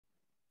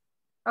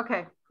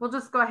Okay, we'll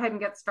just go ahead and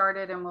get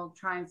started and we'll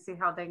try and see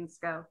how things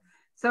go.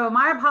 So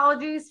my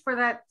apologies for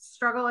that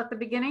struggle at the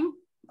beginning.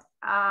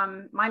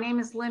 My name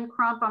is Lynn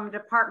Crump. I'm a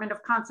Department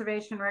of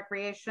Conservation and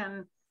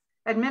Recreation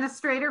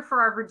Administrator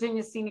for our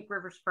Virginia Scenic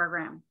Rivers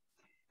program.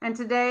 And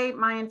today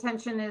my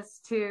intention is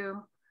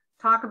to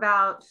talk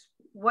about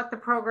what the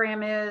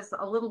program is,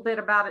 a little bit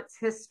about its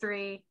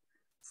history,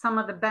 some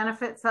of the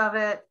benefits of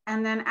it,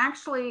 and then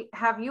actually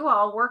have you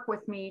all work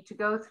with me to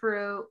go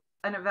through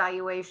an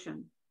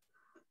evaluation.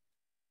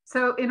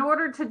 So in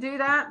order to do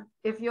that,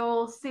 if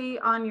you'll see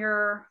on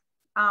your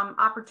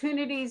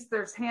opportunities,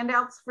 there's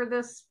handouts for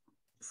this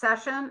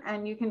session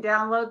and you can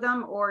download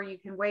them or you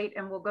can wait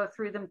and we'll go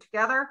through them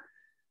together.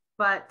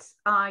 But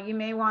you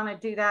may want to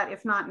do that,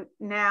 if not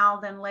now,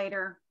 then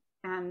later.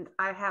 And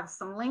I have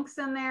some links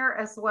in there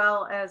as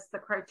well as the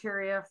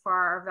criteria for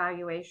our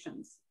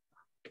evaluations.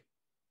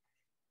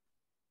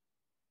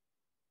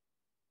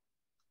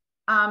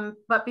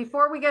 But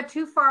before we get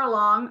too far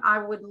along, I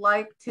would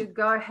like to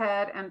go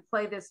ahead and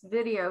play this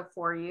video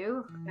for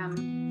you.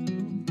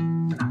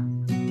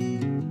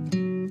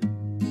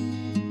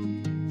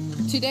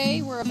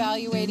 Today, we're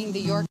evaluating the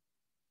York.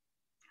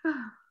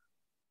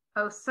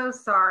 Oh, so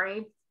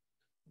sorry.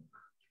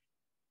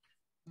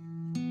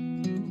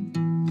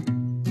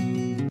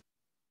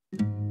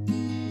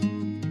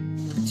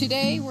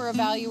 Today, we're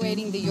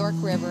evaluating the York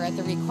River at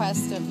the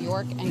request of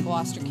York and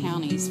Gloucester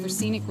counties for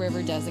scenic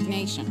river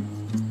designation.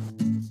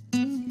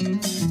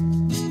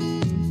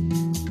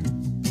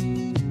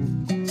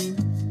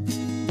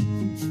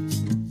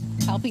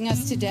 Helping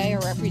us today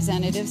are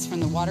representatives from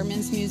the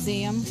Watermen's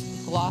Museum,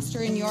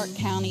 Gloucester and York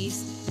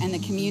counties, and the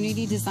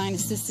Community Design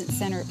Assistance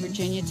Center at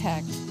Virginia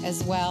Tech,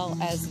 as well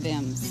as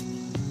VIMS.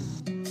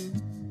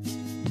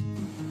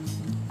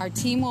 Our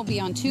team will be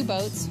on 2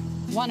 boats,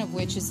 one of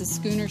which is the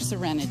schooner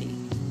Serenity.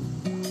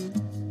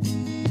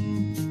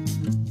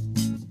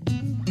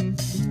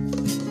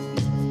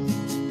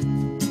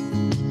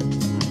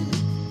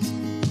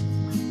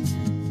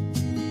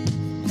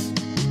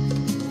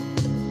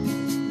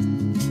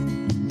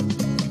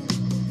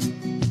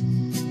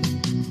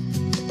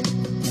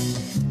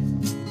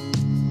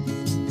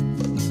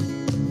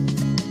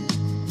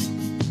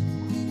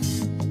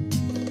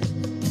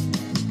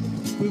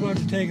 We went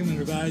to take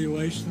an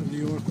evaluation of the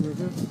York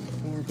River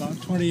for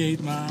about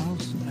 28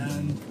 miles,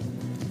 and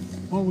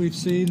what we've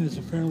seen is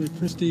a fairly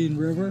pristine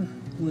river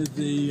with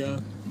a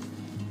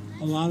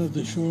lot of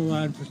the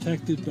shoreline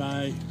protected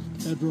by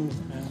federal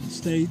and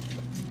state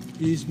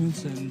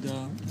easements and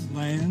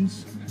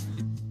lands.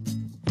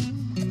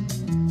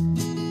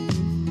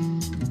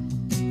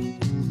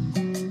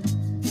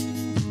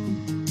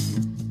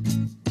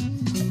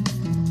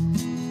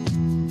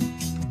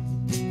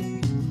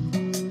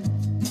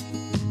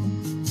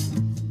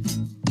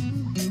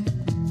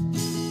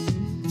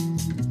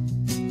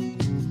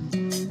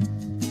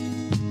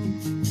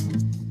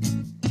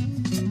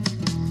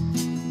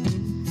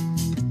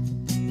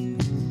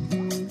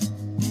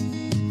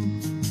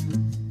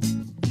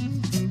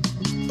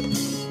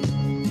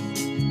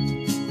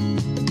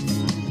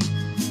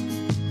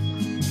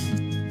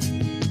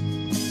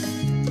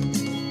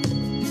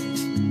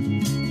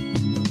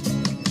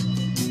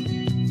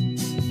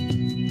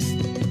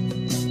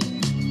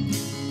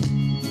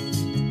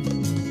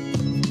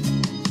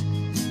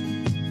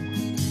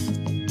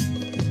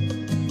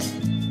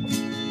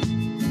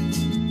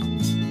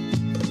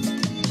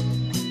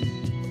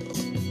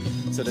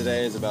 So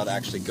today is about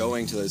actually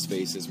going to those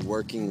spaces,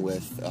 working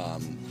with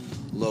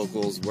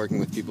locals, working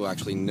with people who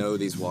actually know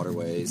these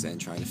waterways,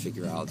 and trying to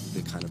figure out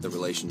the kind of the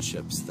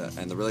relationships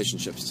and the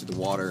relationships to the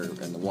water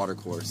and the water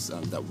course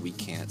that we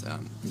can't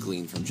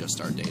glean from just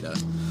our data.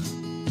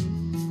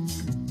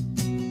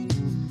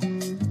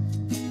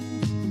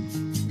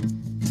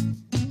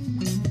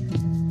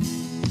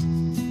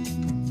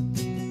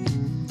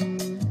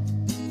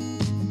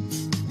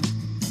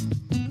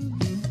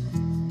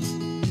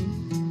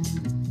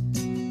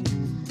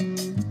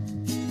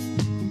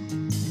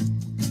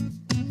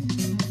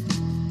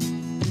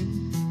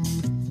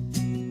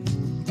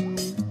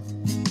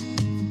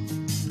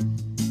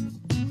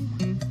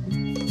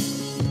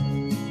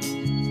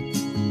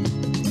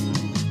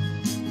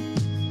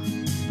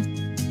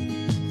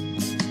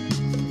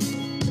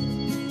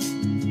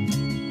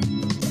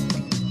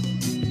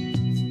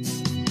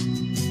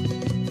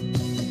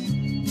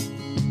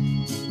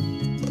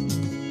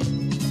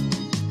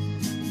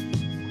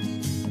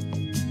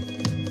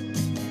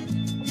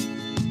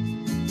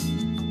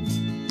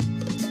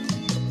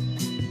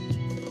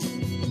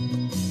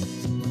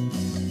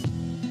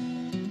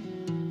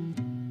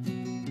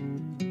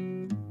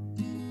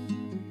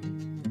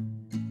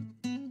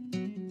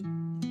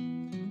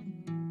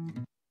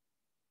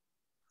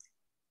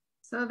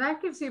 So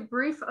that gives you a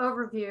brief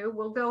overview.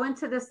 We'll go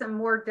into this in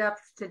more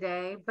depth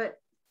today,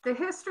 but the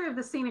history of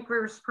the Scenic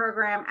Rivers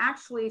program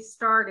actually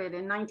started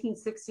in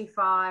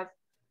 1965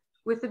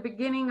 with the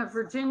beginning of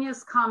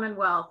Virginia's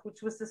Commonwealth,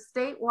 which was a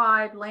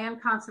statewide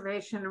land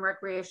conservation and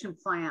recreation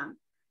plan.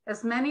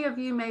 As many of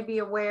you may be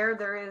aware,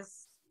 there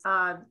is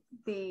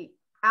the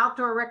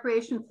outdoor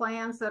recreation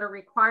plans that are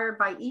required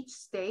by each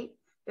state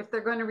if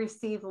they're going to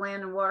receive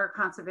land and water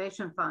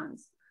conservation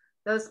funds.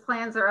 Those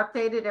plans are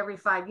updated every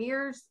 5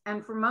 years,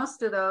 and for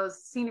most of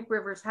those, Scenic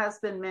Rivers has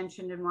been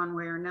mentioned in one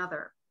way or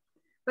another.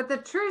 But the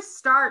true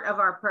start of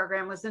our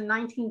program was in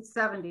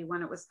 1970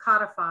 when it was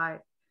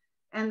codified.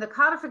 And the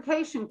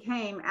codification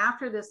came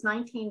after this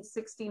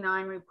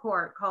 1969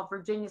 report called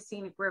Virginia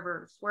Scenic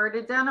Rivers, where it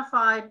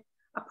identified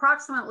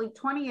approximately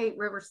 28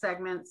 river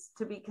segments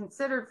to be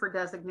considered for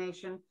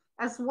designation,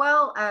 as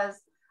well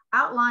as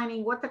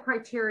outlining what the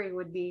criteria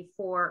would be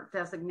for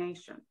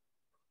designation.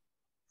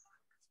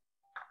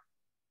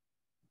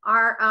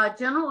 Our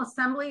General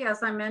Assembly,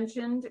 as I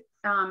mentioned,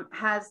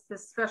 has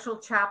this special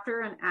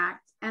chapter and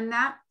act, and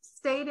that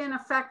stayed in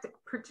effect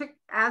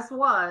as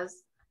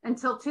was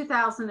until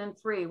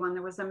 2003, when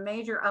there was a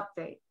major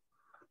update.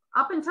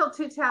 Up until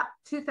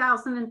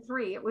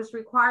 2003, it was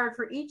required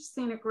for each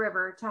scenic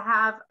river to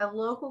have a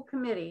local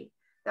committee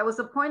that was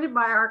appointed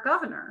by our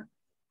governor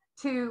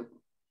to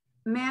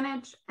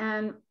manage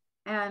and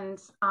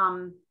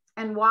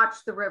watch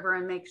the river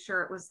and make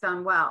sure it was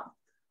done well.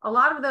 A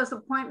lot of those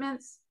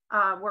appointments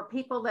were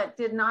people that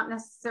did not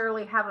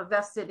necessarily have a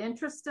vested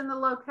interest in the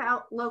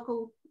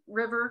local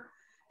river.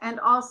 And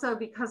also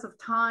because of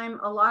time,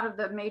 a lot of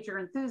the major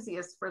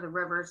enthusiasts for the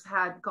rivers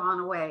had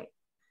gone away.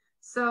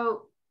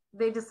 So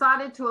they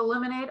decided to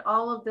eliminate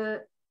all of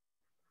the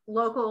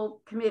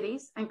local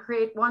committees and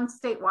create one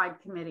statewide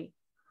committee.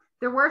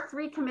 There were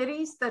 3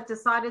 committees that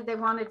decided they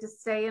wanted to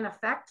stay in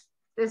effect: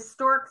 the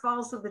Historic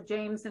Falls of the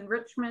James in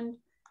Richmond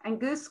and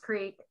Goose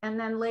Creek, and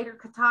then later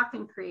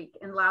Catoctin Creek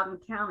in Loudoun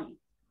County.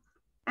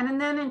 And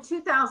then in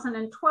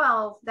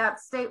 2012, that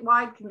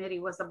statewide committee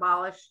was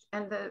abolished,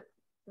 and the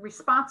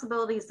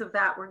responsibilities of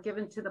that were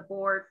given to the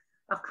Board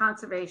of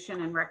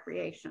Conservation and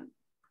Recreation.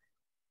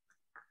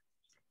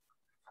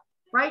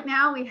 Right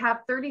now, we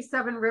have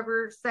 37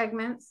 river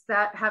segments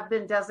that have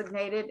been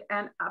designated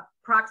and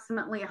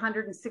approximately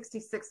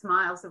 166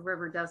 miles of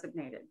river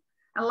designated.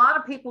 A lot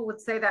of people would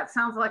say that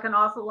sounds like an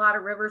awful lot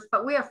of rivers,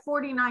 but we have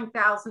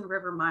 49,000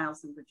 river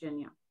miles in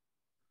Virginia.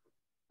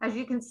 As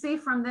you can see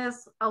from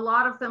this, a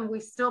lot of them we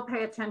still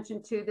pay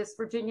attention to. This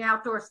Virginia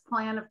Outdoors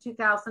Plan of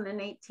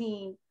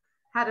 2018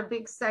 had a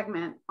big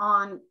segment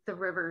on the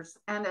rivers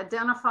and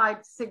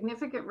identified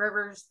significant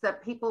rivers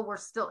that people were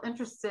still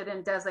interested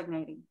in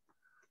designating.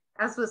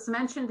 As was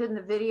mentioned in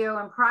the video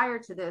and prior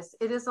to this,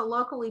 it is a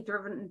locally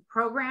driven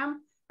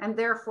program, and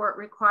therefore it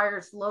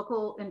requires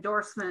local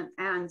endorsement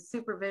and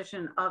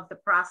supervision of the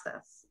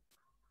process.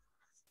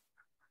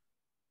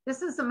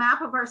 This is a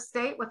map of our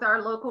state with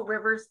our local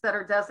rivers that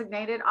are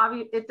designated.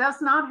 It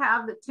does not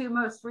have the 2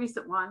 most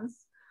recent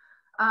ones,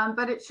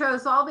 but it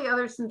shows all the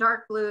others in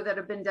dark blue that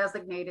have been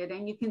designated.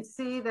 And you can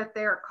see that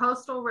they are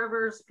coastal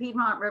rivers,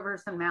 Piedmont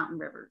rivers, and mountain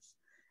rivers.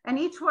 And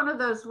each one of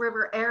those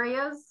river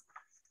areas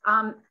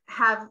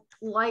have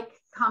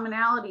like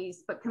commonalities,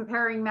 but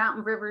comparing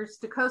mountain rivers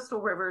to coastal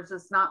rivers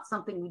is not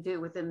something we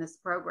do within this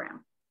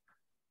program.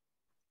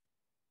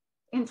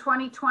 In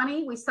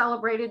 2020, we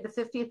celebrated the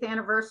 50th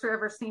anniversary of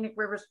our Scenic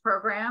Rivers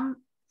program.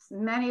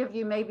 Many of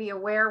you may be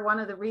aware, one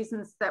of the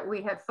reasons that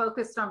we had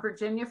focused on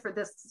Virginia for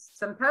this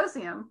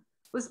symposium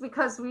was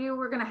because we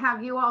were going to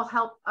have you all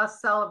help us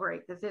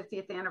celebrate the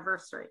 50th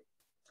anniversary.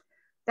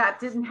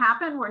 That didn't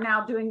happen. We're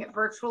now doing it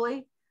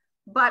virtually.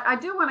 But I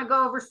do want to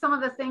go over some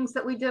of the things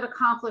that we did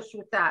accomplish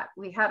with that.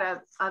 We had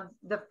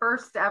the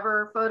first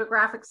ever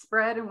photographic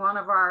spread in one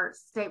of our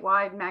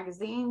statewide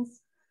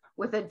magazines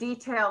with a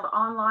detailed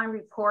online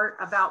report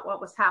about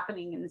what was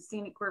happening in the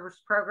Scenic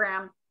Rivers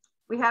program.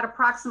 We had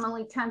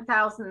approximately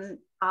 10,000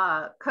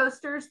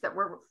 coasters that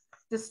were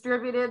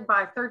distributed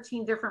by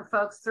 13 different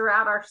folks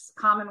throughout our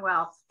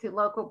Commonwealth to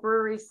local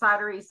breweries,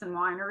 cideries, and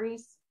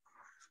wineries.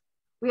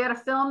 We had a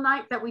film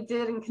night that we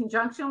did in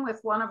conjunction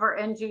with one of our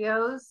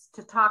NGOs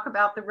to talk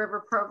about the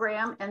river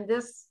program, and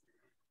this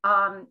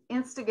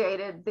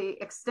instigated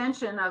the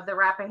extension of the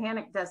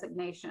Rappahannock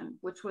designation,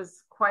 which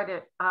was quite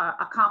an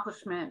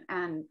accomplishment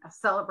and a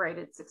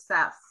celebrated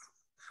success.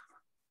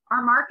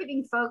 Our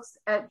marketing folks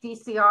at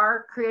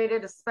DCR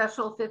created a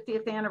special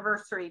 50th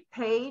anniversary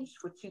page,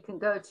 which you can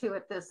go to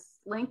at this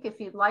link if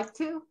you'd like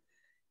to.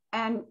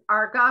 And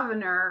our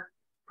governor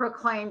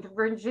proclaimed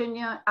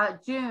June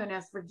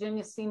as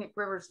Virginia Scenic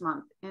Rivers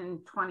Month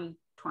in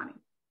 2020.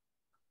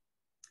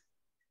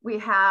 We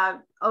had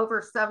over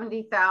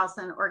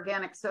 70,000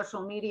 organic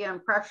social media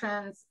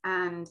impressions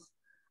and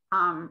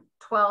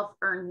 12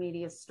 earned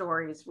media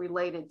stories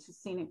related to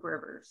scenic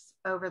rivers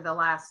over the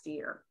last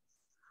year.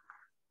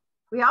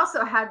 We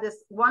also had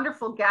this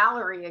wonderful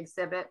gallery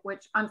exhibit,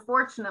 which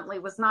unfortunately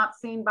was not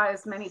seen by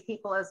as many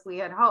people as we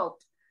had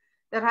hoped,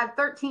 that had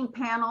 13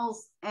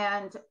 panels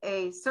and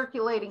a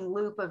circulating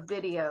loop of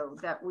video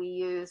that we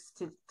used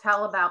to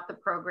tell about the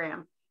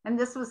program. And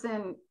this was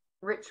in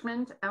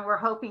Richmond, and we're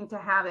hoping to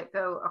have it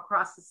go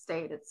across the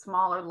state at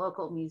smaller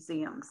local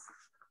museums.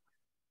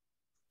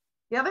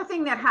 The other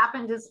thing that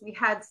happened is we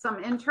had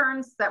some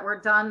interns that were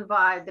done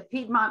by the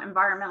Piedmont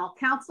Environmental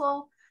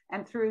Council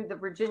and through the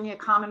Virginia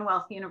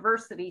Commonwealth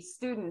University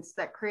students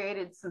that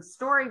created some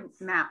story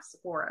maps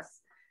for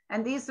us.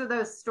 And these are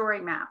those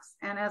story maps.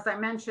 And as I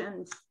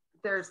mentioned,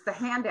 there's the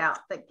handout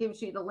that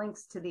gives you the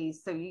links to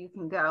these so you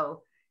can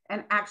go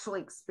and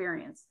actually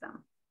experience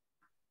them.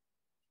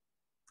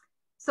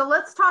 So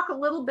let's talk a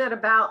little bit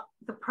about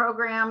the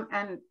program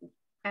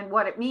and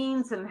what it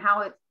means and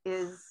how it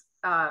is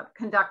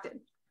conducted.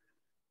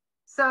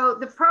 So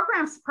the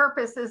program's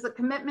purpose is a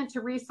commitment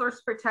to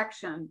resource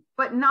protection,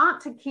 but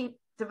not to keep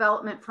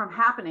development from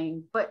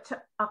happening, but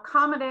to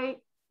accommodate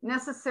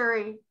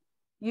necessary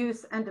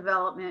use and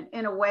development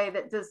in a way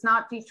that does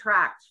not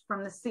detract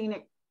from the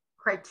scenic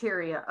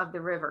criteria of the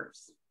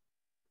rivers.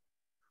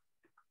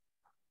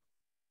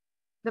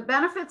 The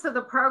benefits of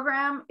the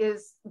program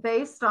is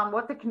based on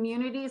what the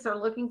communities are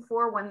looking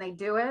for when they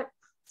do it.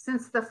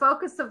 Since the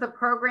focus of the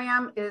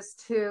program is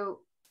to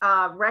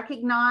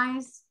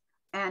recognize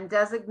and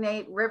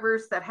designate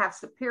rivers that have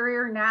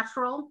superior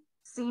natural,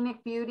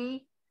 scenic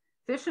beauty,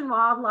 fish and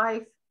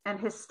wildlife, and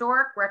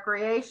historic,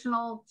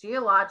 recreational,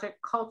 geologic,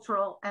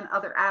 cultural, and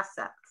other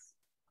assets.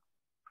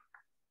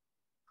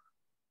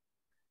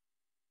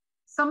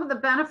 Some of the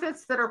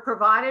benefits that are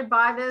provided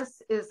by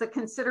this is the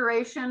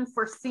consideration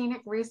for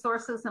scenic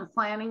resources and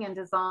planning and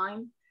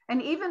design.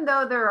 And even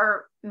though there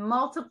are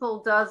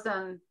multiple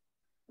dozen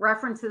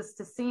references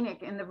to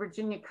scenic in the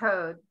Virginia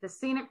Code, the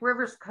Scenic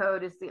Rivers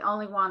Code is the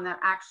only one that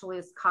actually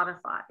is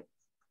codified.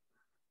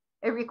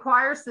 It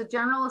requires the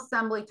General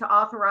Assembly to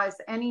authorize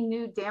any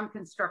new dam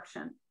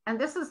construction. And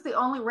this is the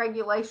only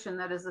regulation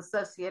that is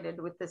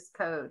associated with this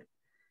code.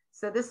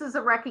 So this is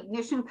a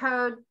recognition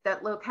code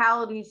that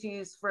localities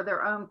use for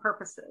their own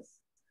purposes.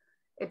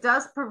 It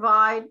does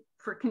provide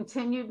for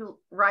continued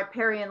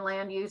riparian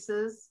land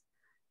uses,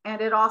 and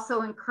it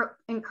also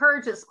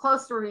encourages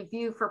closer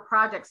review for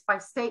projects by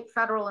state,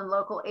 federal, and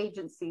local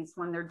agencies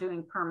when they're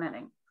doing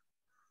permitting.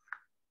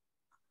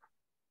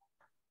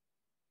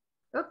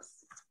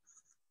 Oops.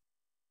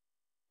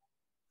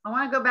 I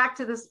want to go back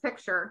to this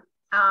picture.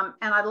 And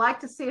I'd like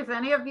to see if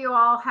any of you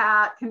all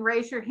can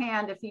raise your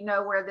hand if you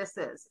know where this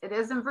is. It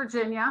is in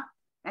Virginia,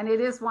 and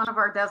it is one of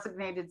our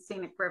designated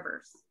scenic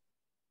rivers.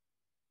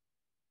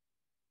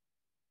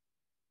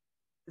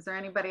 Is there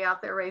anybody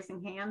out there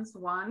raising hands?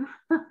 One.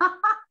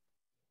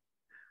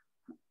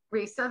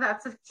 Risa,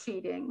 that's a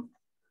cheating.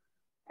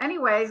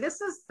 Anyway,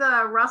 this is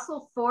the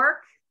Russell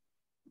Fork.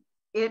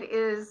 It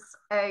is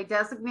a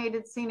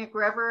designated scenic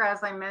river,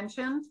 as I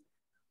mentioned,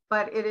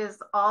 but it is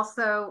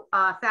also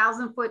a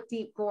 1,000-foot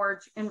deep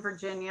gorge in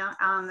Virginia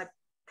on the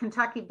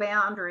Kentucky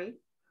boundary.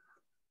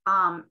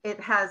 It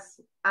has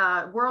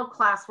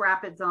world-class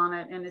rapids on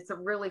it, and it's a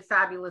really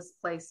fabulous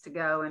place to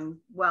go and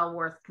well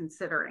worth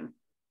considering.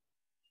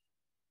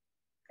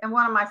 And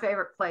one of my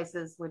favorite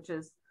places, which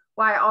is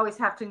why I always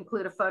have to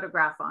include a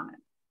photograph on it.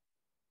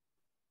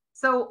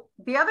 So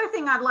the other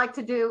thing I'd like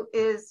to do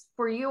is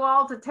for you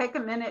all to take a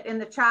minute in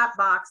the chat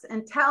box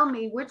and tell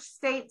me which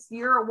states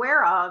you're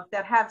aware of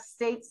that have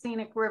state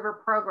scenic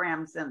river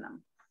programs in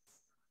them.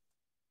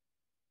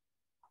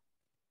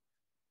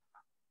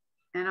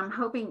 And I'm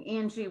hoping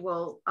Angie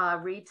will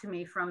read to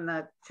me from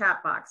the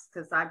chat box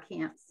because I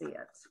can't see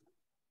it.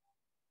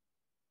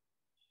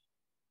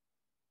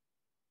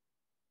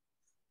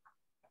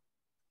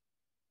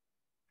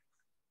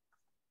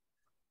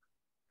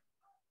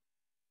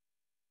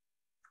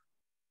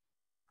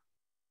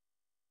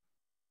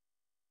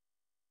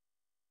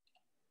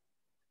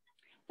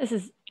 This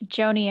is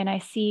Joni, and I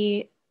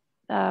see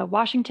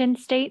Washington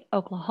State,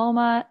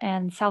 Oklahoma,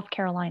 and South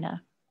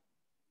Carolina.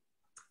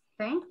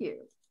 Thank you.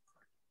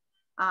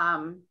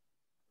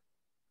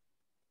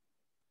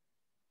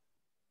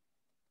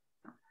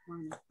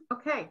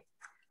 Okay,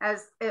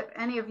 as if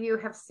any of you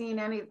have seen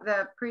any of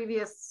the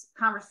previous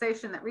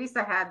conversation that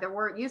Risa had,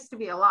 used to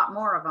be a lot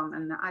more of them,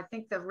 and I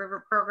think the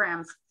river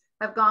programs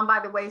have gone by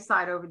the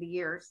wayside over the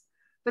years.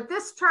 But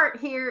this chart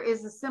here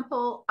is a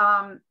simple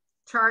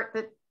chart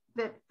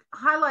that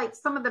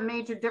highlights some of the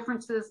major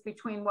differences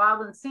between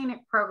Wild and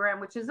Scenic program,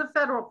 which is a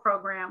federal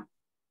program,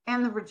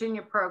 and the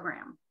Virginia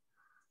program.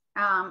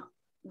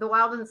 The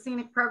Wild and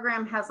Scenic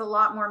program has a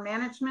lot more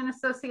management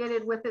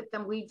associated with it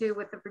than we do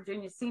with the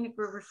Virginia Scenic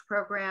Rivers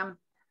program,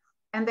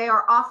 and they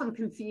are often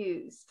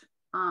confused.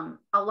 A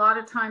lot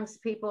of times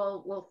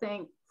people will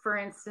think, for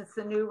instance,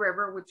 the New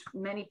River, which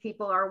many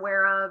people are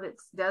aware of,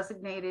 it's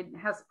designated,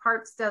 has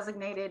parts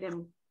designated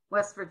in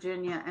West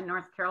Virginia and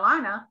North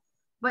Carolina,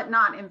 but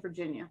not in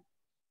Virginia.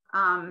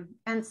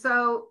 And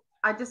so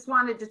I just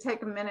wanted to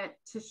take a minute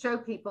to show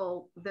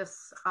people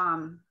this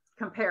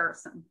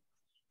comparison.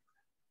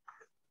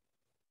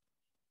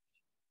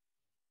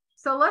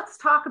 So let's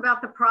talk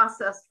about the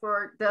process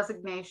for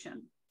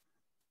designation.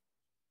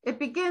 It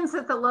begins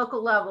at the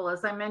local level,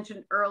 as I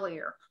mentioned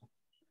earlier.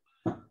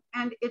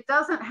 And it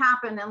doesn't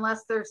happen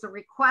unless there's a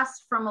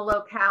request from a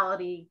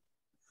locality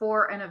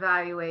for an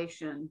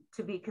evaluation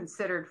to be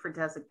considered for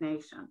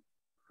designation.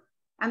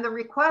 And the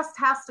request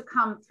has to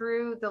come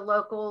through the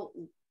local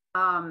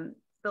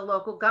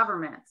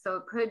government. So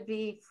it could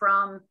be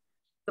from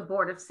the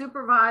Board of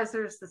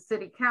Supervisors, the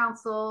City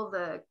Council,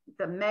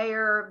 the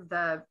mayor,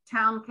 the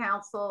town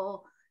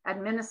council,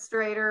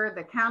 administrator,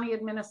 the county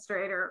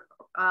administrator,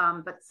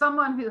 but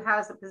someone who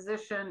has a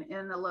position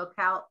in the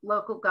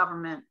local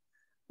government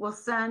will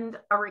send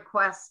a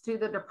request to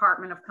the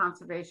Department of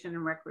Conservation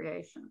and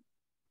Recreation.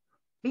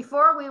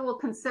 Before we will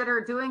consider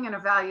doing an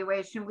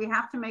evaluation, we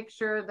have to make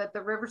sure that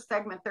the river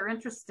segment they're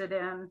interested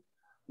in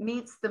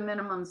meets the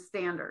minimum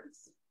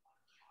standards.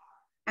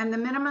 And the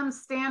minimum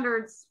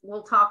standards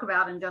we'll talk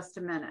about in just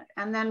a minute.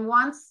 And then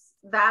once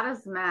that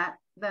is met,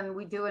 then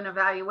we do an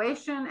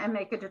evaluation and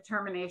make a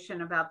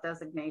determination about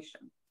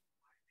designation.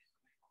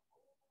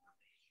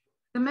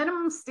 The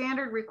minimum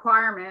standard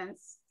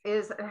requirements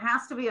is it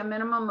has to be a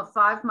minimum of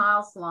 5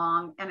 miles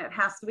long, and it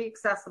has to be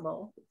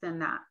accessible within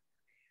that,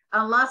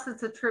 unless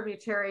it's a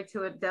tributary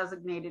to a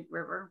designated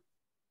river.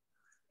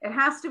 It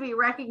has to be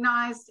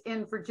recognized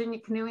in Virginia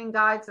canoeing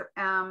guides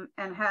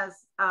and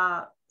has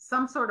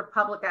some sort of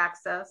public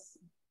access.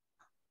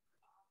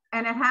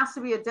 And it has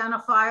to be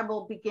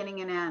identifiable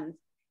beginning and end.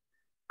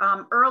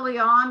 Early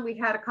on, we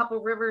had a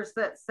couple rivers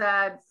that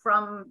said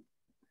from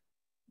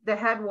the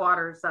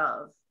headwaters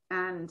of,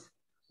 and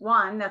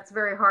one that's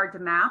very hard to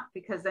map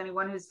because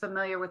anyone who's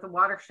familiar with a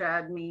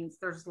watershed means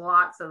there's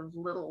lots of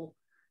little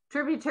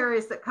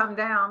tributaries that come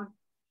down.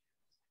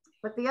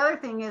 But the other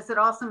thing is it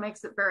also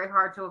makes it very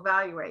hard to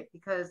evaluate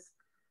because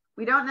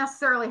we don't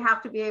necessarily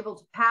have to be able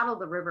to paddle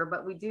the river,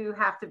 but we do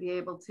have to be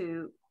able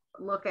to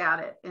look at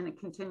it in a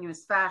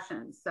continuous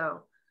fashion.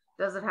 So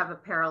does it have a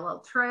parallel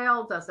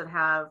trail? Does it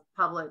have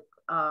public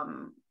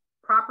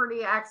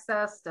property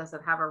access? Does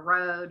it have a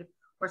road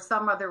or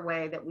some other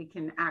way that we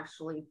can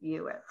actually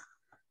view it?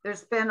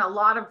 There's been a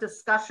lot of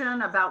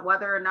discussion about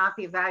whether or not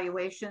the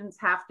evaluations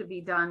have to be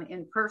done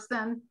in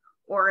person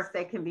or if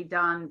they can be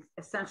done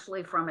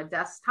essentially from a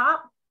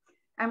desktop.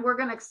 And we're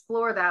going to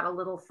explore that a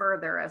little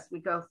further as we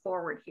go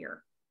forward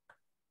here.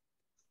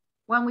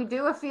 When we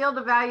do a field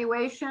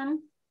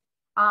evaluation,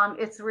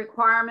 it's a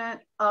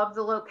requirement of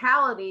the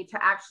locality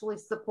to actually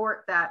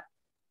support that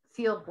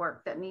field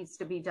work that needs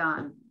to be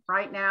done.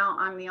 Right now,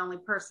 I'm the only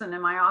person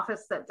in my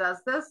office that does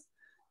this.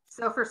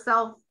 So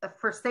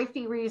for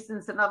safety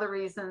reasons and other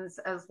reasons,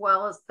 as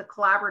well as the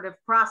collaborative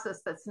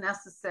process that's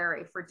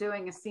necessary for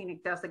doing a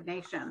scenic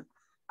designation,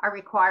 I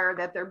require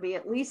that there be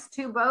at least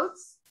 2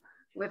 boats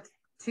with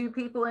 2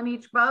 people in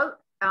each boat,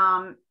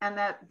 and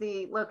that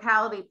the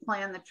locality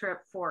plan the trip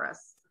for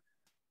us.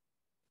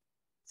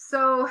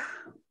 So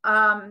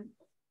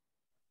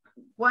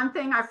one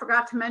thing I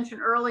forgot to mention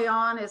early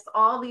on is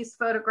all these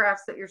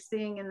photographs that you're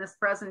seeing in this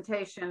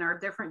presentation are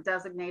different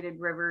designated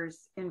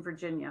rivers in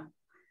Virginia.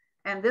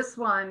 And this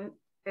one,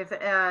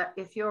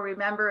 if you'll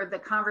remember the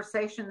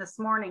conversation this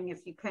morning,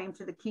 if you came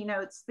to the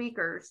keynote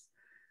speakers,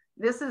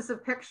 this is a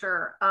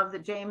picture of the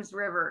James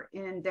River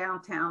in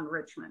downtown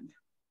Richmond.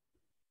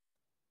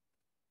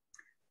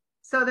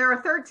 So there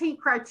are 13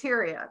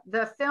 criteria.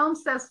 The film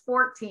says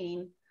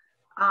 14,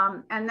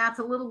 and that's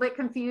a little bit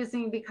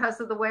confusing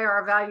because of the way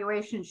our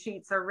evaluation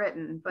sheets are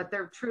written, but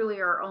there truly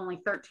are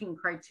only 13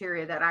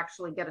 criteria that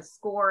actually get a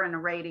score and a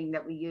rating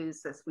that we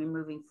use as we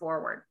moving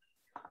forward.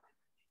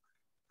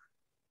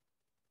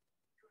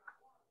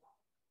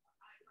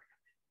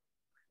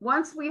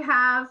 Once we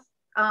have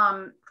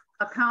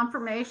a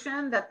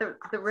confirmation that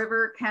the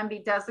river can be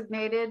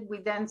designated, we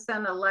then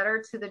send a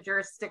letter to the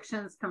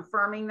jurisdictions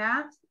confirming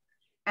that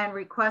and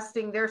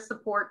requesting their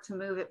support to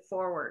move it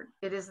forward.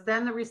 It is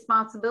then the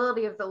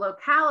responsibility of the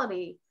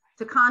locality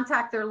to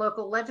contact their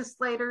local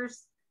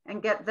legislators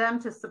and get them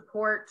to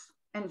support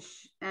and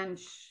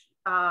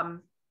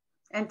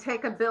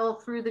take a bill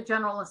through the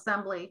General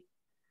Assembly.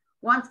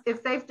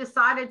 If they've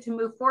decided to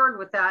move forward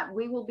with that,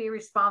 we will be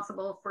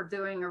responsible for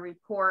doing a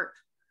report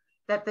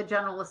that the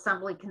General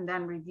Assembly can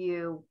then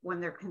review when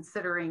they're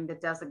considering the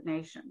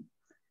designation.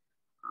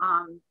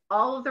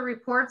 All of the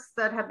reports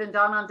that have been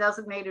done on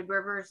designated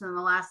rivers in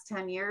the last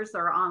 10 years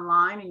are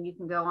online, and you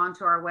can go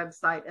onto our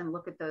website and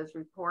look at those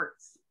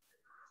reports.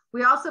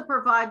 We also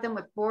provide them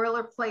with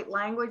boilerplate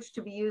language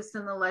to be used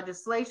in the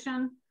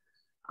legislation,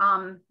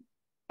 and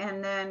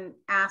then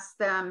ask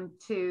them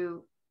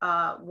to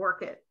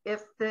work it.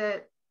 If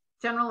the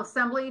General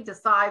Assembly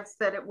decides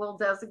that it will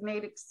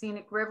designate a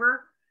scenic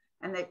river,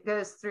 and that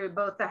goes through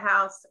both the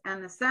House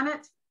and the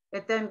Senate,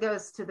 it then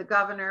goes to the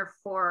governor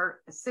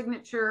for a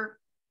signature.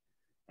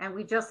 And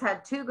we just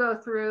had 2 go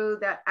through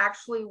that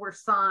actually were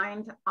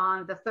signed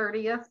on the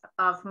 30th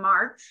of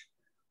March,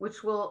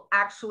 which will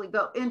actually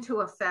go into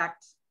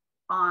effect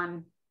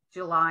on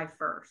July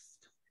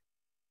 1st.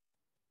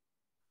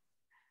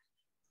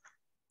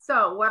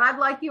 So what I'd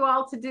like you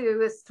all to do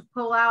is to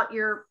pull out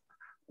your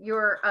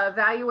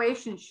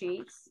evaluation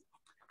sheets.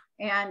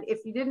 And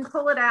if you didn't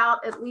pull it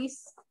out, at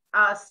least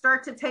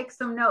start to take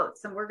some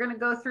notes. And we're going to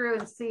go through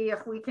and see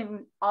if we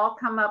can all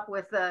come up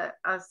with a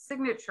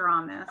signature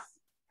on this.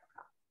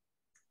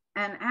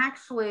 And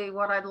actually,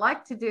 what I'd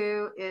like to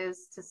do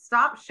is to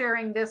stop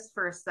sharing this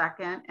for a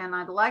second. And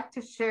I'd like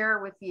to share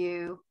with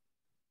you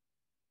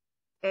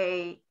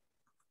a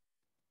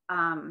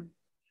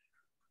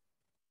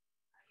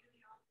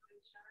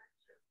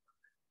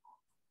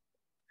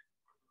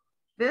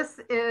This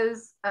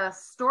is a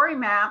story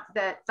map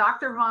that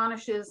Dr.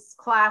 Vonish's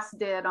class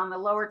did on the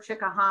Lower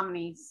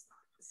Chickahominy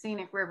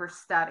Scenic River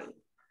study.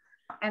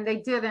 And they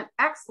did an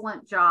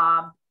excellent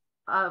job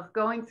of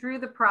going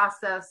through the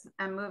process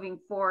and moving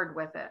forward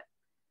with it.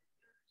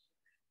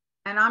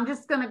 And I'm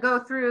just going to go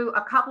through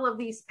a couple of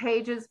these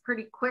pages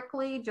pretty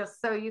quickly,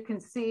 just so you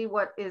can see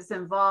what is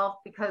involved,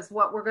 because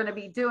what we're going to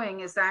be doing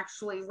is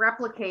actually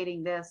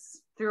replicating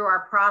this through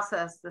our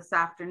process this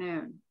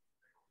afternoon.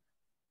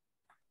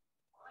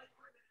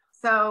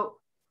 So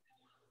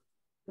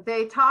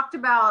they talked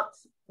about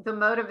the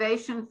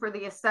motivation for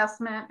the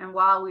assessment and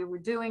while we were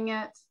doing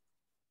it.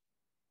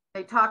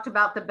 They talked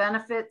about the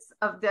benefits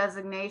of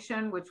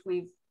designation, which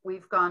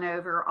we've gone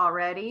over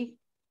already.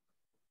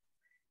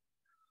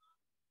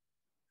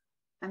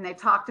 And they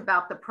talked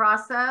about the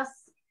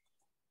process.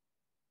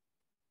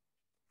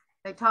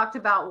 They talked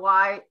about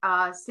why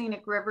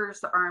scenic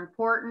rivers are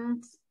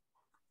important.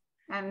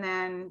 And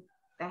then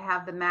they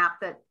have the map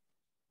that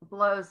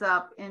blows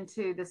up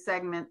into the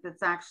segment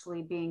that's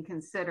actually being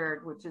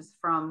considered, which is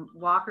from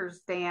Walker's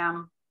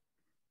Dam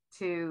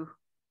to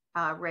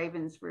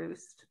Raven's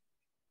Roost.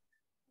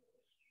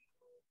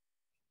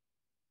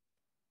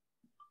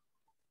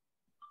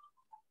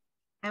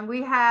 And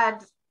we had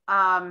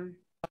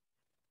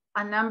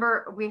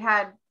we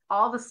had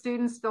all the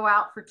students go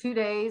out for 2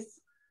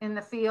 days in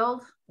the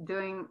field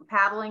doing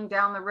paddling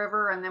down the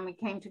river, and then we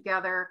came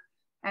together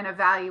and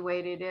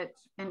evaluated it,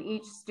 and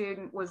each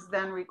student was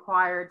then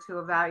required to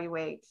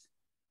evaluate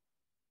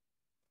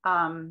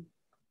the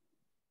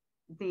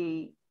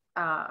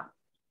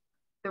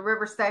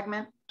river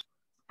segment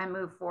and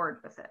move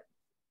forward with it.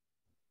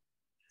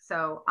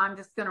 So I'm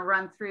just going to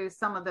run through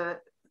some of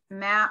the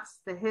maps,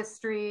 the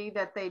history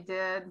that they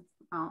did.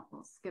 Oh,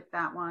 we'll skip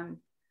that one.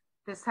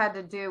 This had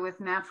to do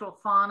with natural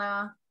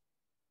fauna,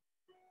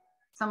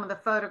 some of the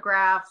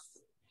photographs,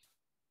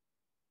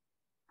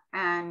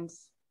 and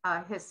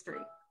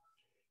history.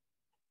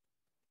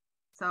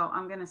 So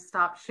I'm going to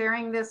stop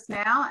sharing this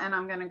now, and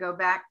I'm going to go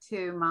back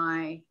to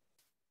my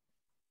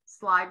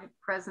slide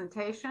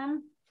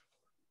presentation.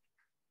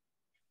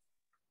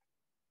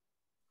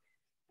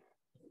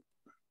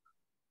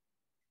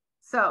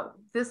 So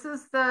this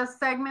is the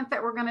segment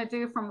that we're going to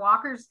do from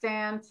Walker's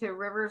Dam to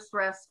River's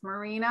Rest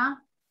Marina.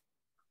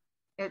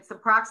 It's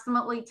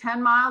approximately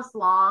 10 miles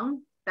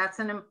long. That's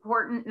an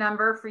important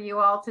number for you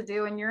all to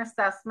do in your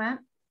assessment.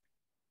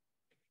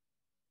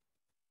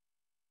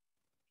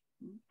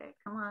 Okay,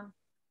 come on.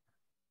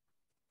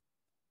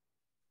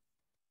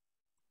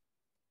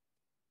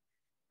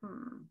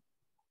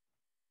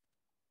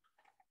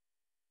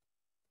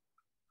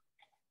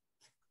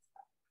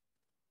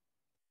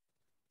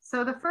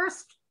 So the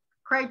first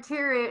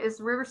criteria is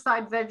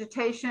riverside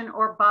vegetation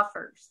or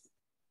buffers.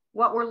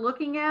 What we're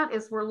looking at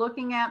is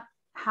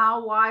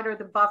how wide are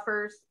the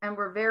buffers, and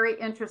we're very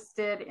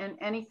interested in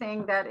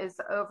anything that is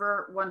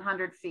over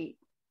 100 feet.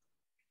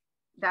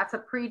 That's a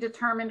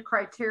predetermined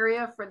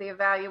criteria for the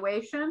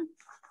evaluation.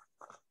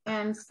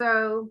 And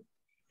so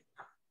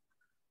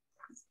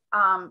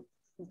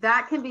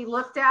that can be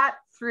looked at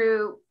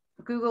through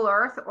Google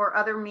Earth or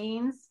other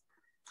means,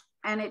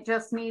 and it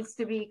just needs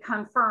to be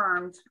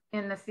confirmed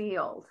in the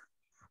field.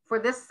 For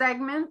this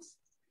segment,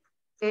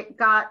 it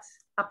got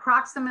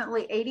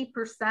approximately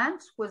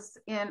 80% was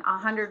in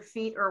 100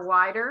 feet or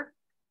wider,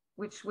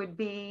 which would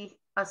be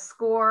a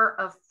score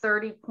of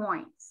 30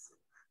 points.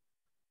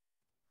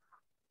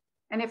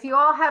 And if you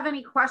all have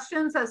any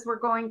questions as we're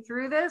going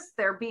through this,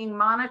 they're being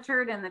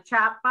monitored in the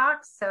chat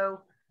box,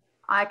 so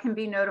I can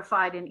be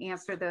notified and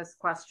answer those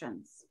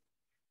questions.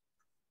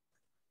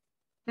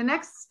 The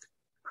next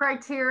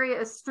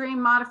criteria is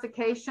stream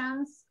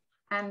modifications,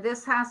 and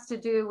this has to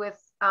do with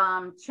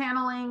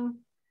channeling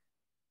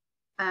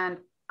and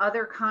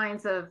other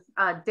kinds of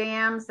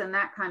dams and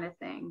that kind of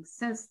thing.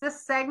 Since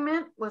this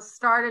segment was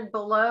started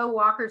below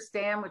Walker's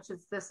Dam,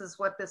 this is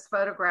what this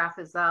photograph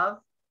is of,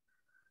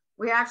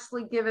 we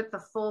actually give it the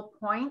full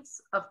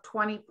points of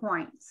 20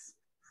 points.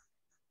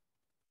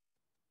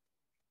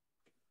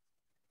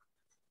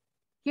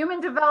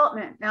 Human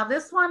development. Now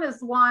this one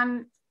is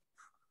one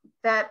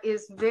that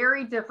is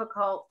very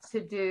difficult to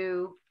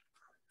do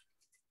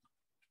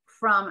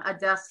from a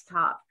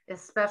desktop,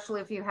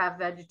 especially if you have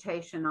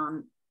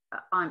vegetation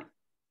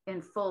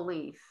in full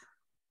leaf.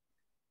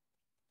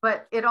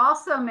 But it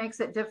also makes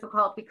it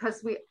difficult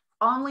because we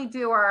only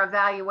do our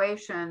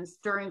evaluations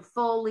during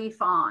full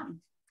leaf on.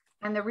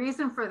 And the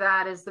reason for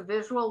that is the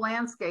visual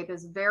landscape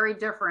is very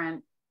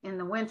different in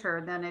the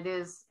winter than it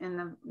is in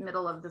the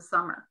middle of the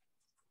summer.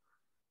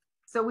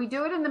 So we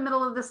do it in the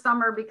middle of the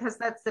summer because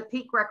that's the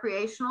peak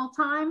recreational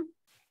time,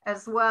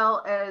 as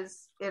well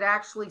as it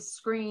actually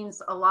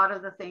screens a lot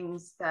of the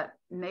things that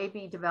may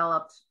be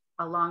developed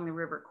along the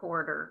river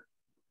corridor.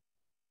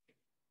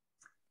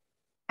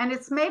 And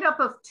it's made up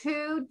of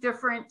two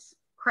different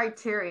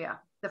criteria.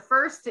 The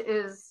first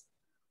is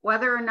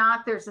whether or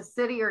not there's a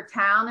city or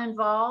town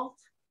involved.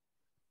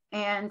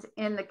 And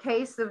in the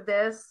case of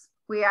this,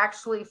 we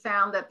actually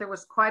found that there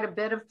was quite a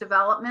bit of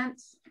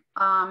development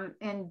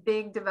in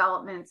big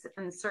developments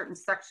in certain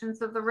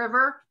sections of the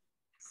river.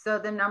 So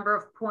the number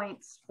of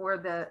points for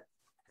the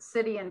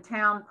city and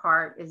town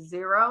part is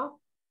 0,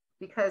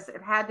 because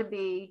it had to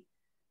be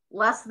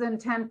less than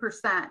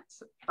 10%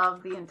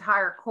 of the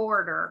entire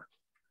corridor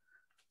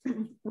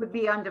would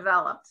be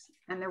undeveloped,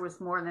 and there was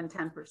more than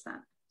 10%.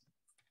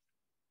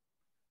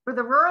 For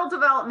the rural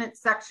development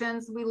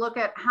sections, we look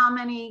at how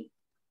many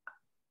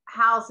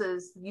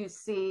houses you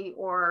see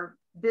or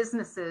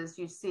businesses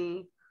you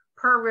see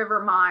per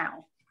river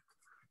mile.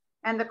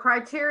 And the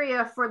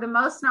criteria for the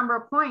most number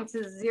of points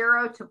is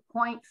 0 to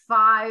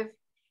 0.5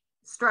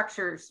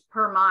 structures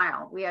per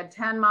mile. We had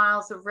 10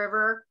 miles of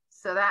river,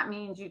 so that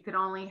means you could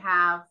only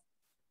have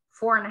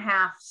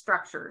 4.5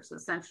 structures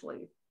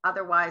essentially.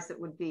 Otherwise it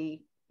would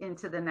be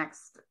into the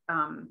next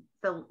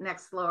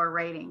lower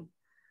rating.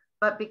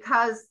 But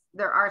because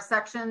there are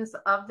sections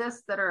of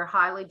this that are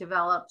highly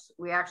developed,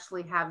 we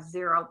actually have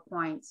 0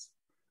 points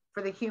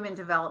for the human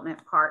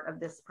development part of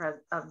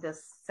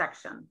this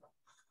section.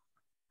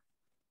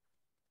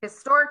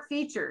 Historic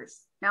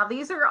features. Now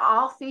these are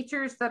all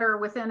features that are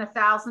within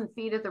 1,000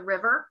 feet of the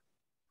river,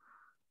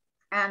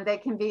 and they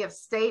can be of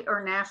state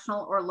or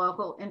national or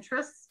local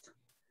interest.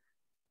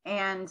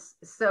 And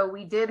so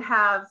we did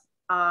have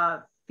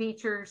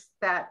features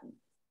that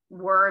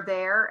were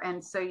there,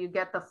 and so you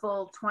get the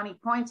full 20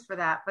 points for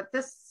that. But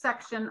this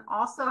section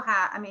also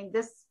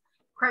this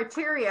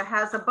criteria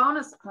has a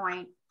bonus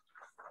point,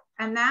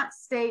 and that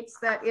states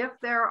that if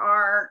there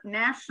are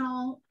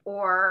national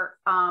or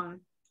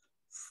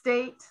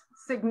state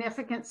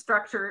significant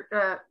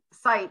structure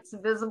sites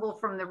visible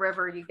from the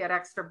river, you get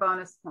extra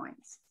bonus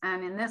points.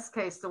 And in this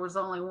case, there was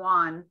only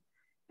 1,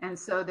 and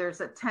so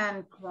there's a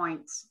 10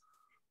 points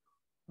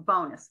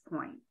bonus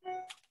point.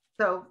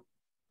 So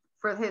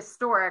for the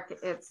historic,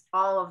 it's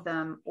all of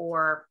them,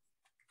 or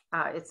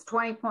it's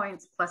 20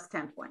 points plus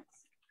 10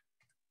 points.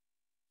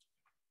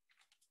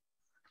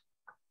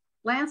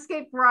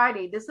 Landscape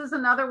variety. This is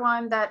another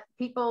one that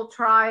people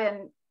try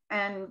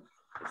and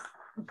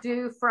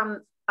do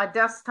from a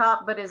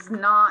desktop, but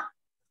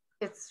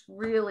it's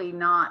really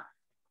not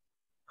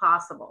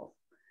possible.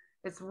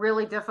 It's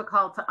really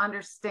difficult to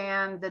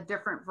understand the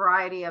different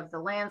variety of the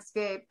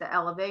landscape, the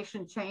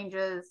elevation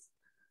changes,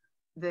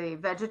 the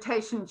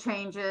vegetation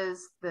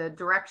changes, the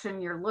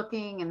direction you're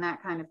looking, and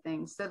that kind of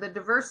thing. So the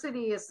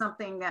diversity is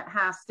something that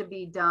has to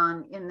be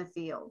done in the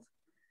field.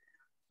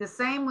 The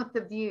same with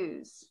the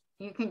views.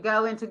 You can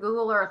go into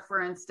Google Earth,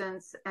 for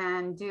instance,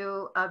 and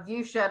do a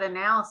view shed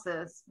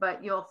analysis,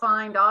 but you'll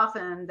find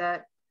often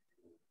that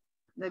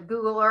the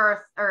Google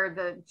Earth or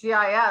the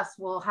GIS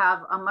will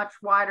have a much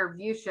wider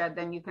view shed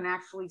than you can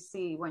actually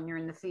see when you're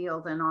in the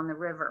field and on the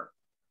river.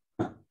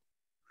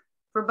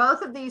 For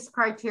both of these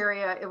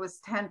criteria, it was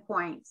 10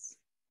 points.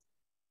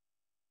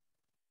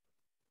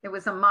 It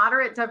was a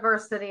moderate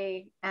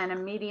diversity and a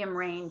medium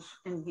range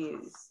in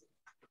views.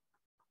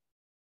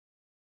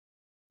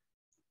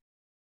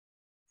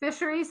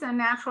 Fisheries and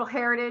natural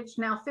heritage.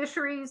 Now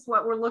fisheries,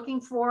 what we're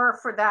looking for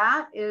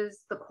that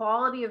is the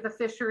quality of the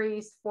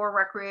fisheries for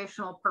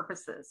recreational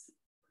purposes.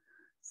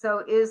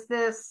 So is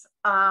this,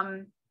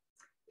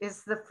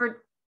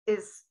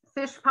 is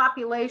fish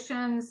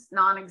populations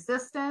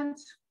non-existent,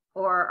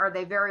 or are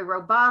they very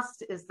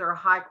robust? Is there a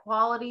high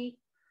quality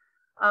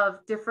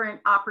of different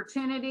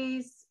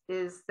opportunities?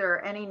 Is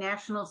there any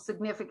national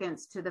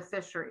significance to the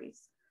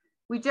fisheries?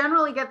 We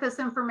generally get this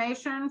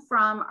information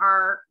from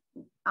our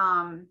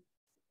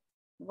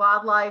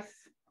wildlife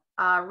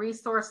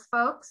resource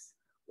folks,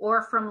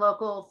 or from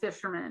local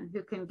fishermen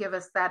who can give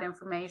us that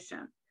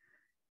information.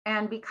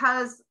 And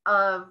because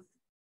of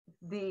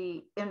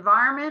the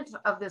environment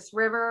of this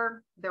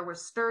river, there were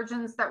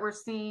sturgeons that were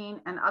seen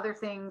and other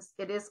things,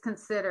 it is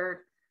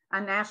considered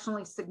a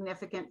nationally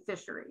significant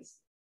fisheries.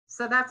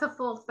 So that's a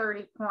full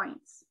 30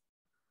 points.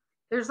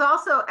 There's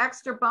also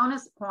extra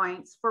bonus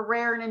points for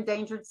rare and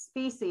endangered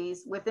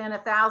species within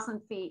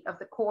 1,000 feet of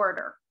the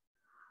corridor.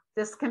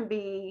 This can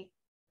be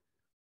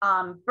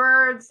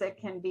birds, it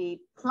can be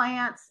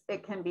plants,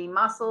 it can be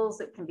mussels,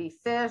 it can be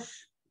fish,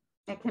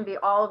 it can be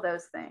all of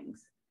those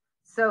things.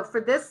 So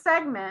for this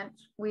segment,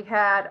 we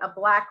had a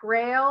black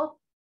rail,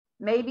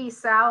 maybe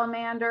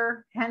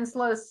salamander,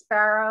 Henslow's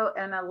sparrow,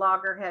 and a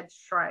loggerhead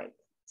shrike.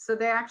 So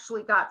they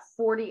actually got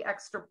 40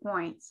 extra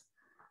points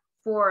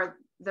for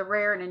the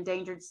rare and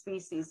endangered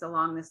species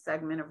along this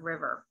segment of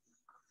river.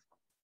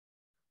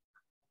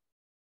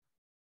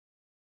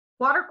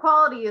 Water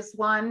quality is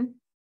one,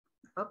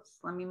 oops,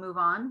 let me move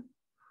on,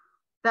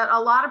 that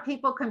a lot of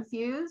people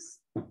confuse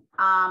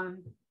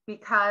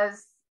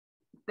because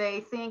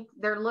they think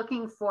they're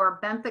looking for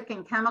benthic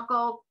and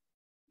chemical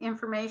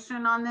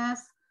information on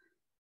this.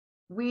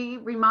 We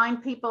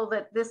remind people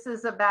that this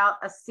is about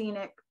a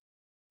scenic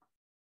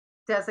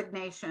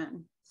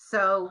designation.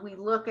 So we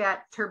look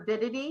at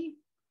turbidity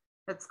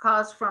that's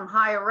caused from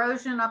high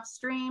erosion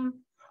upstream,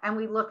 and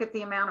we look at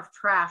the amount of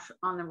trash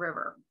on the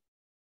river.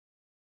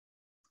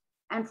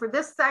 And for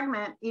this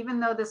segment, even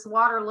though this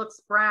water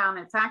looks brown,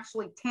 it's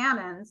actually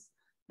tannins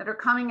that are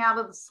coming out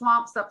of the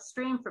swamps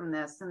upstream from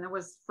this. And there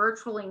was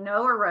virtually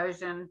no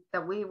erosion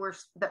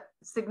the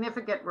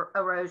significant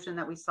erosion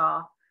that we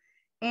saw.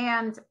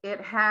 And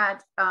it had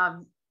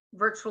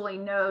virtually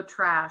no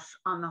trash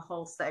on the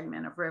whole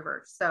segment of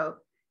river. So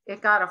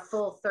it got a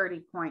full 30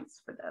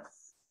 points for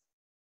this.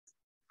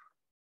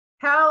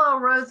 Parallel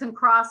roads and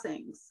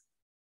crossings.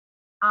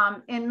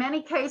 In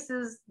many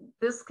cases,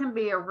 this can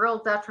be a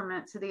real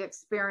detriment to the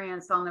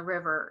experience on the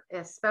river,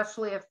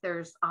 especially if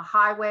there's a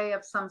highway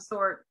of some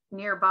sort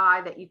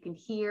nearby that you can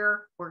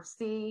hear or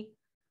see.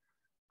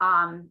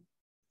 And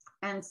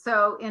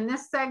so in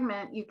this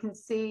segment, you can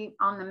see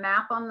on the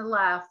map on the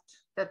left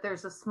that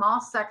there's a small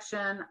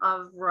section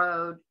of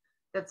road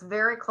that's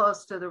very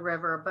close to the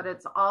river, but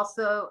it's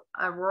also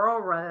a rural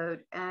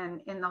road.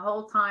 And in the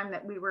whole time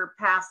that we were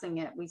passing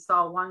it, we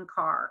saw one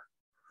car.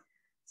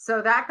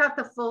 So that got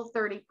the full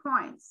 30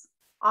 points.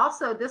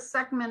 Also, this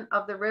segment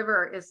of the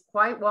river is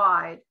quite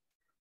wide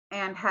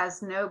and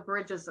has no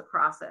bridges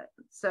across it.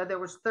 So there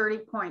was 30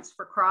 points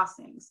for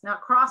crossings. Now,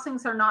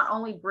 crossings are not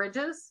only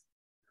bridges,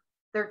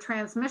 they're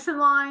transmission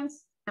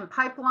lines and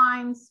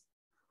pipelines.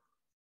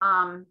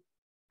 And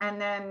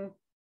then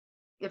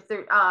if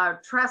they're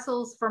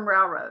trestles from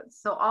railroads.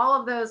 So all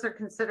of those are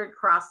considered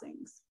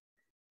crossings.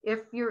 If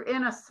you're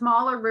in a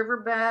smaller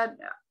riverbed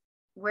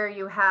where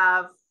you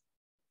have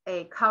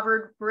a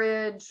covered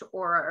bridge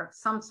or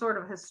some sort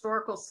of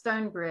historical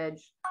stone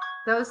bridge,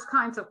 those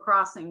kinds of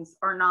crossings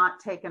are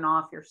not taken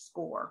off your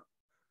score.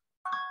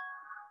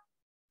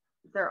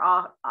 They're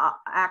all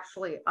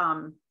actually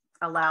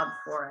allowed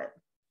for it.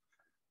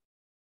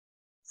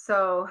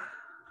 So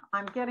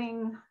I'm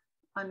getting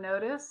a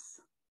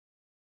notice,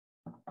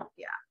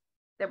 yeah,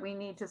 that we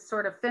need to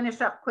sort of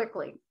finish up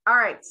quickly. All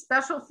right,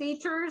 special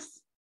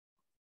features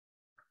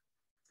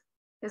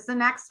is the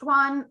next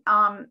one.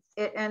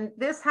 And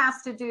this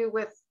has to do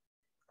with,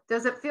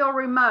 does it feel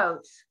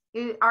remote?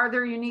 Are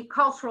there unique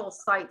cultural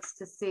sites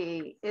to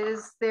see?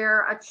 Is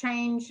there a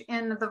change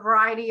in the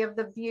variety of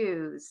the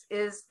views?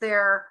 Is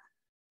there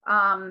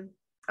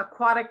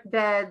aquatic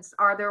beds?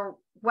 Are there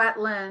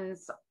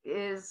wetlands?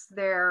 Is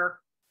there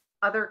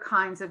other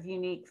kinds of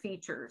unique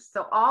features?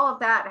 So all of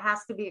that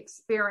has to be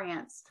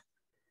experienced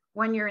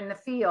when you're in the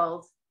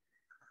field.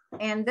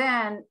 And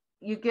then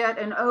you get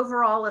an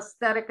overall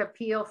aesthetic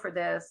appeal for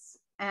this.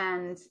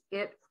 And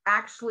it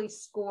actually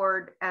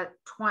scored at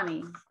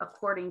 20,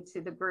 according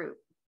to the group.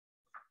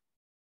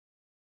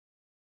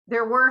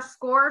 There were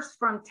scores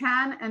from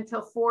 10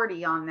 until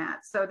 40 on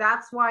that. So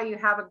that's why you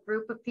have a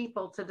group of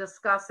people to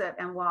discuss it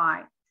and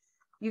why.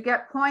 You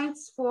get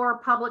points for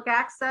public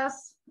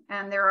access,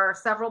 and there are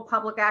several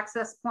public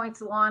access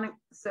points along it.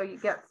 So you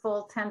get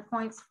full 10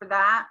 points for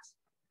that.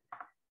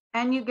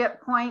 And you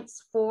get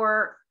points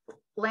for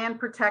land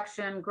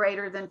protection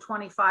greater than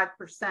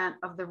 25%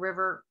 of the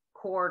river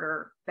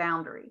corridor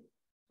boundary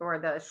or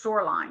the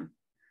shoreline.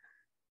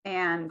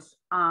 And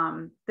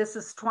this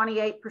is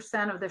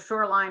 28% of the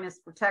shoreline is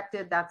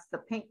protected. That's the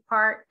pink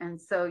part.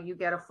 And so you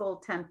get a full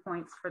 10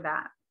 points for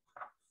that.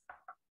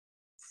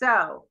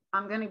 So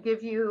I'm going to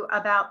give you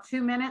about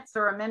 2 minutes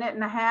or a minute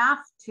and a half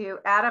to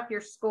add up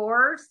your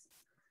scores.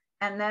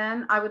 And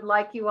then I would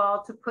like you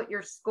all to put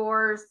your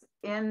scores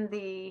in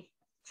the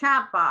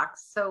chat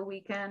box so we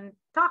can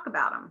talk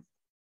about them.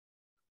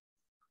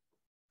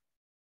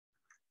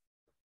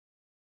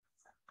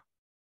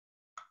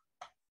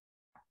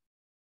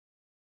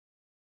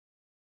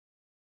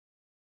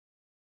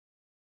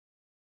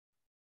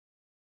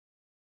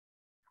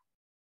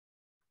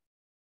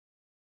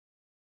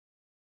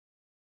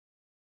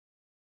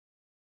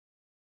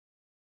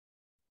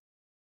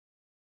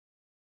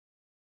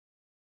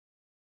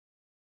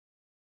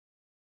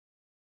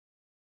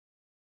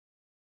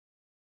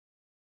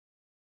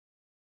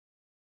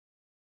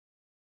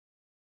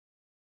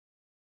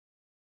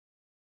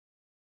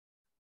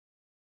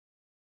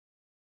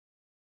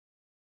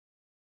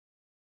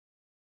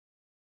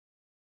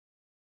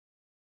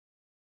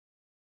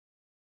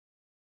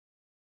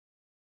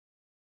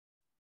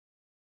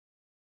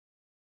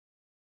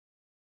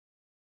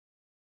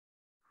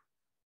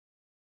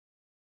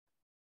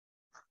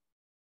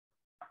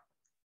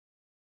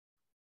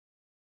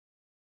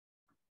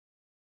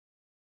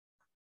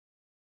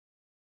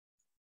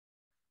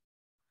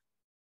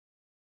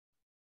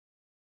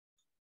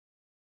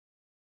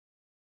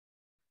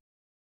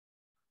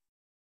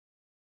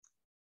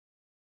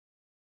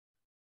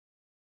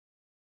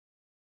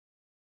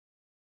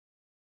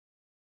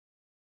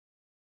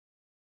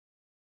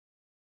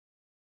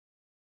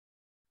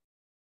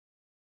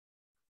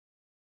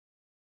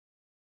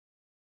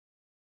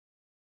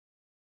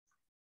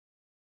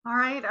 All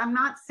right, I'm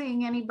not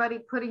seeing anybody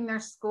putting their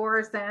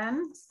scores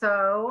in,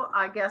 so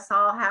I guess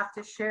I'll have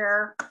to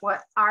share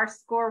what our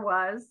score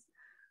was.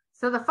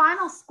 So the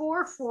final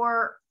score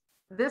for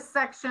this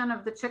section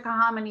of the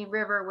Chickahominy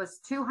River was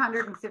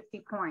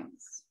 250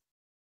 points.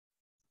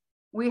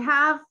 We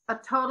have a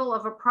total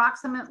of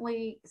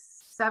approximately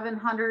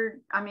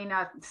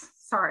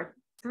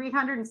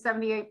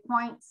 378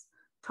 points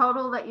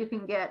total that you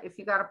can get if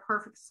you got a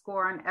perfect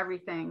score on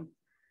everything.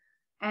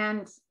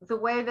 And the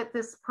way that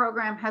this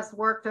program has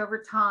worked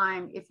over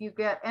time, if you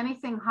get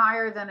anything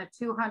higher than a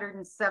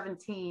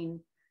 217,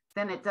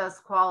 then it does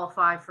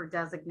qualify for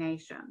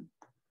designation.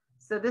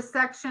 So this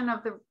section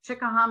of the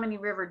Chickahominy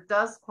River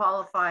does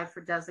qualify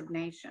for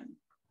designation.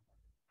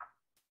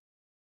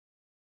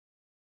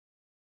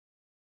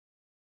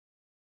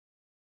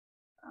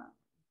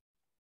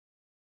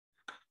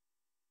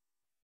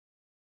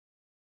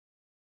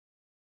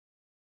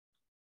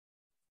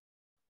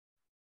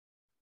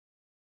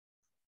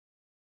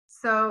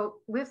 So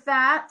with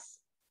that,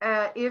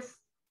 if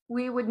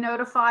we would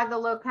notify the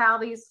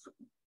localities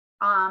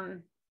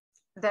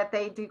that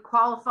they do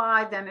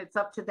qualify, then it's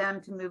up to them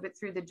to move it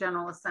through the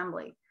General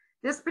Assembly.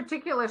 This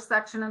particular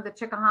section of the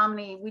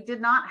Chickahominy, we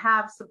did not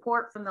have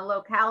support from the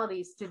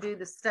localities to do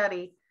the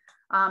study,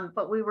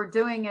 but we were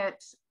doing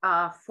it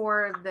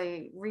for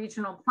the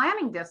regional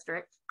planning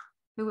district,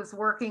 who was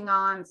working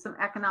on some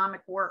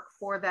economic work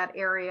for that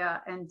area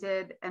and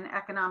did an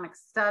economic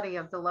study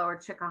of the lower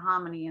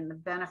Chickahominy and the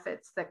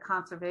benefits that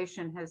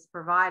conservation has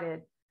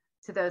provided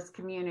to those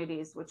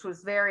communities, which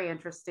was very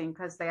interesting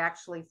because they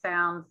actually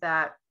found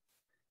that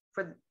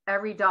for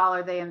every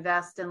dollar they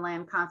invest in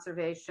land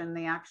conservation,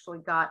 they actually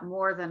got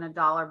more than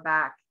 $1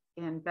 back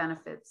in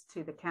benefits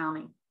to the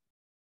county.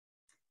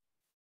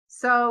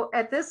 So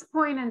at this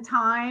point in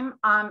time,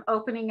 I'm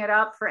opening it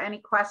up for any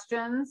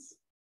questions,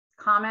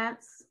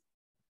 comments,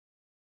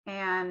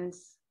 and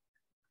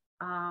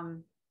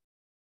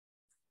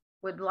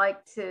would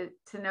like to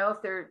know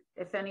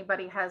if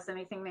anybody has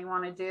anything they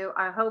want to do.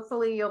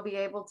 Hopefully you'll be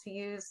able to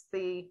use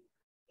the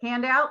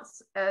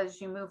handouts as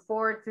you move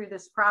forward through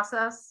this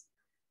process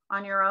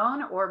on your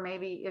own, or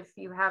maybe if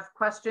you have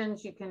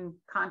questions, you can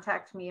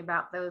contact me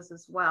about those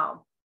as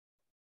well.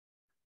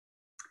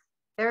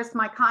 There's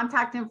my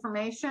contact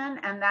information,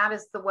 and that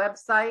is the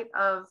website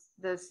of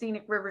the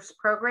Scenic Rivers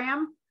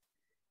program.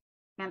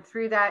 And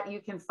through that, you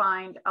can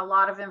find a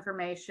lot of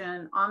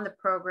information on the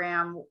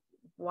program,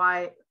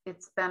 why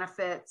its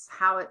benefits,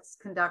 how it's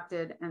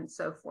conducted, and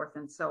so forth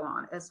and so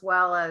on, as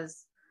well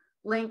as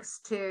links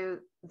to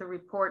the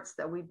reports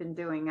that we've been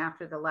doing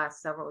after the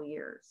last several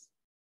years.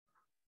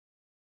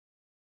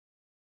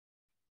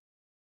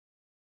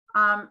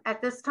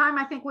 At this time,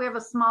 I think we have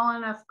a small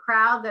enough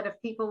crowd that if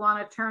people want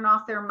to turn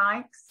off their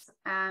mics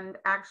and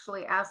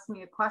actually ask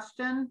me a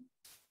question.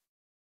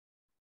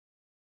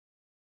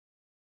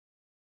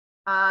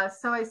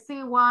 So I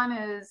see one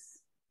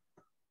is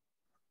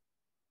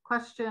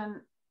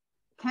question,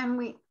 can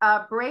we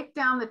break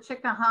down the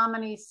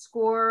Chickahominy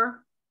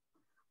score?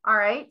 All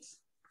right,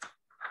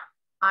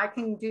 I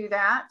can do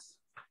that.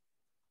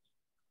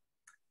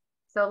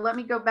 So let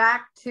me go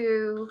back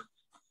to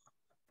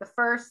the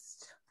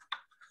first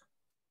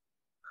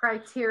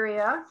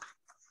criteria,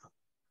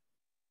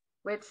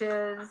 which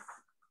is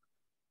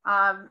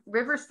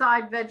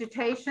riverside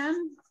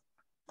vegetation.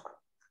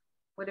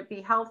 Would it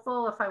be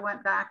helpful if I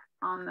went back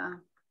on the,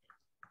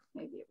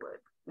 maybe it would,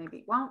 maybe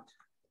it won't,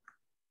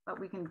 but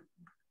we can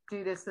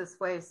do this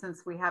way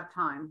since we have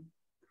time.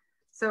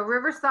 So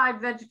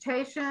riverside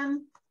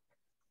vegetation,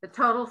 the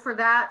total for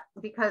that,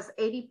 because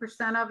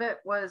 80% of it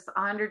was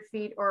 100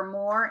 feet or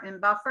more in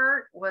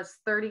buffer, was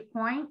 30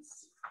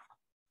 points.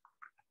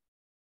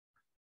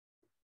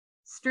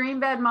 Stream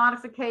bed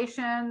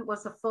modification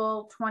was a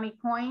full 20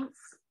 points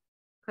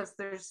because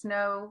there's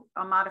no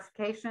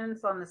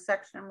modifications on the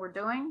section we're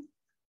doing.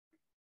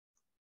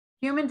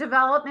 Human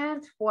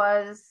development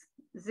was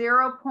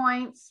 0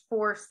 points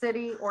for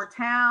city or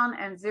town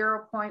and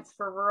 0 points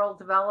for rural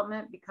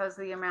development because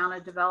of the amount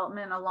of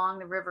development along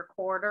the river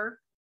corridor.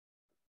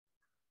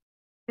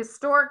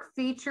 Historic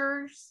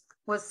features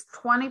was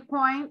 20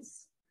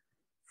 points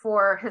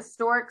for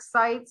historic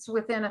sites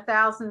within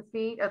 1,000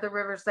 feet of the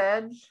river's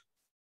edge,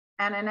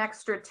 and an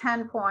extra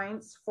 10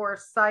 points for a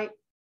site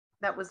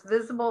that was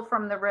visible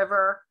from the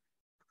river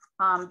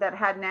that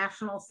had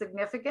national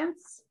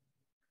significance.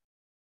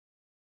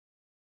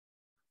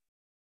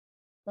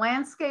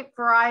 Landscape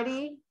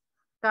variety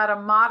got a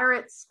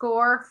moderate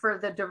score for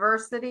the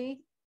diversity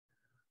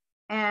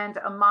and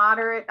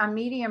a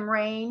medium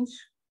range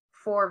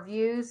for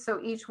views. So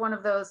each one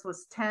of those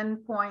was 10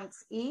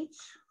 points each.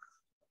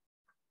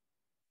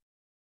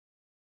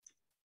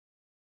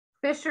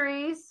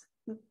 Fisheries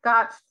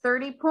got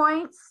 30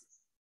 points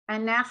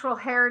and natural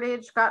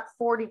heritage got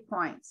 40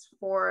 points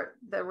for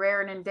the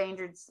rare and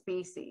endangered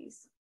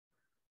species.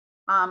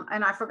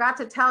 And I forgot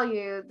to tell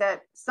you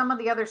that some of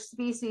the other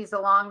species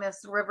along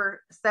this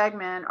river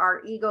segment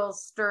are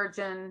eagles,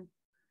 sturgeon,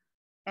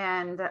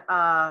 and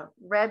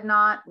red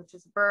knot, which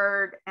is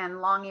bird, and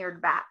long-eared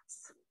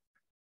bats.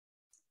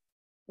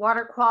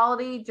 Water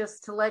quality,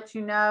 just to let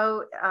you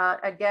know,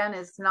 again,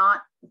 is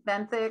not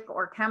benthic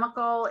or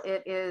chemical.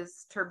 It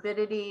is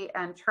turbidity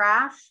and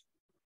trash.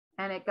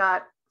 And it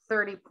got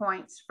 30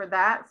 points for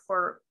that,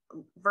 for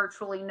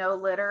virtually no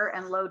litter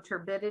and low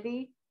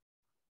turbidity.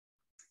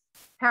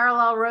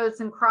 Parallel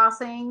roads and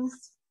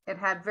crossings. It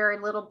had very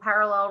little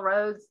parallel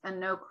roads and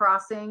no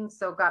crossings.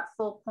 So got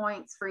full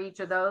points for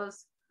each of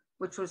those,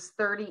 which was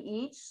 30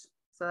 each.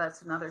 So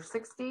that's another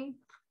 60.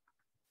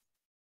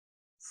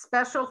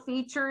 Special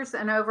features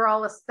and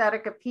overall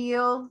aesthetic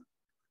appeal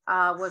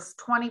was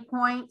 20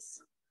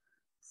 points.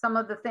 Some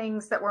of the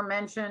things that were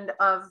mentioned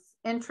of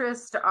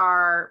interest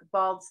are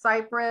bald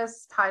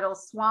cypress, tidal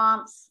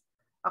swamps,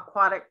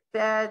 aquatic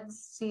beds,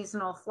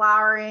 seasonal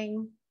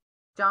flowering,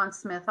 John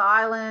Smith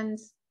Island,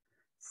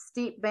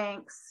 steep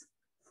banks,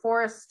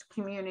 forest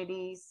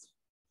communities,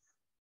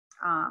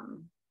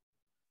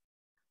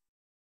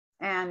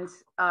 and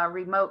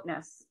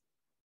remoteness.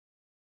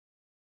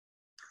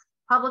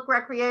 Public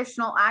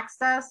recreational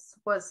access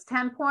was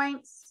 10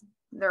 points.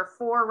 There are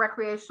 4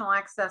 recreational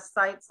access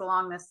sites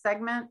along this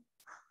segment,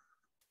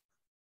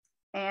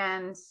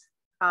 and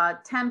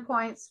 10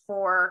 points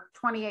for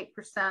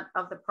 28%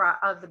 of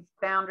the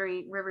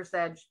boundary river's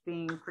edge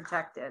being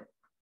protected.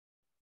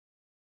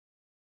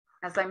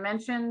 As I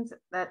mentioned,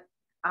 that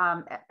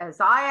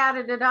as I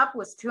added it up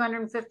was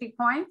 250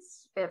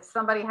 points. If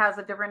somebody has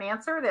a different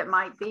answer, that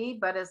might be,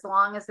 but as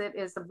long as it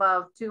is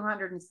above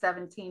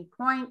 217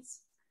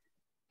 points,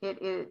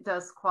 it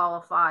does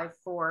qualify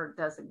for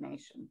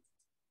designation.